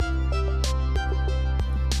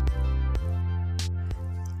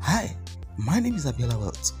My name is Abiola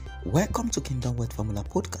Wealth. Welcome to Kingdom Wealth Formula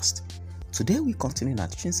Podcast. Today we continue our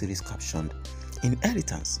teaching series captioned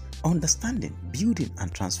Inheritance, Understanding, Building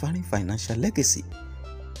and Transferring Financial Legacy.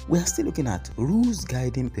 We are still looking at rules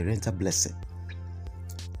guiding parental blessing.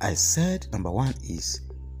 I said number 1 is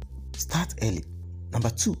start early.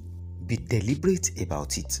 Number 2, be deliberate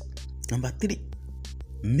about it. Number 3,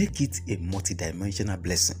 make it a multidimensional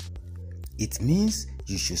blessing. It means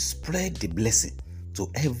you should spread the blessing to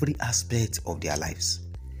every aspect of their lives.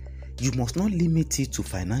 You must not limit it to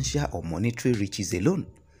financial or monetary riches alone.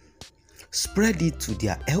 Spread it to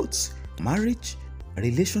their health, marriage,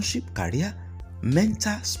 relationship, career,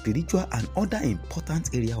 mental, spiritual, and other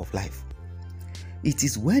important areas of life. It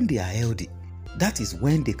is when they are healthy, that is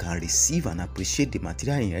when they can receive and appreciate the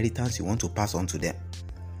material inheritance you want to pass on to them.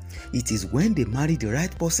 It is when they marry the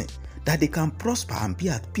right person that they can prosper and be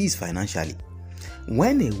at peace financially.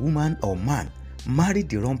 When a woman or man marry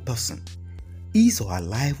the wrong person, his or her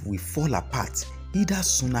life will fall apart either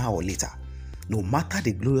sooner or later, no matter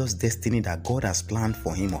the glorious destiny that God has planned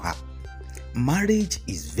for him or her. Marriage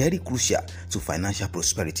is very crucial to financial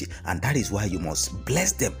prosperity, and that is why you must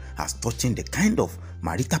bless them as touching the kind of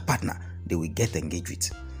marital partner they will get engaged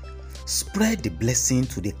with. Spread the blessing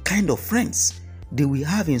to the kind of friends they will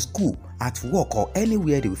have in school, at work, or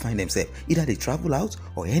anywhere they will find themselves, either they travel out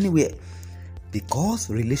or anywhere, because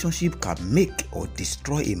relationship can make or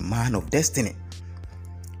destroy a man of destiny.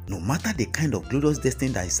 No matter the kind of glorious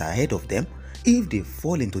destiny that is ahead of them, if they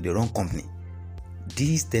fall into the wrong company,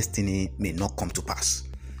 this destiny may not come to pass.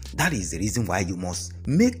 That is the reason why you must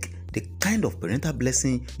make the kind of parental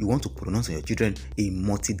blessing you want to pronounce on your children a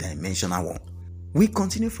multidimensional one. We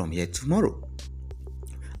continue from here tomorrow.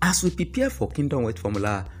 As we prepare for Kingdom Wealth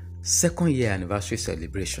Formula 2nd year anniversary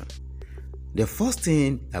celebration, the first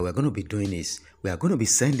thing that we're going to be doing is we are going to be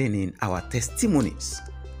sending in our testimonies.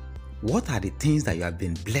 What are the things that you have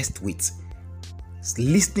been blessed with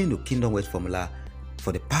listening to Kingdom Wealth Formula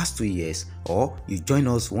for the past 2 years, or you joined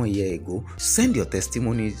us 1 year ago? Send your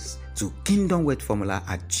testimonies to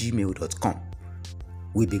kingdomwealthformula@gmail.com.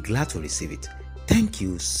 We'll be glad to receive it. Thank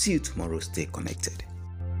you. See you tomorrow. Stay connected.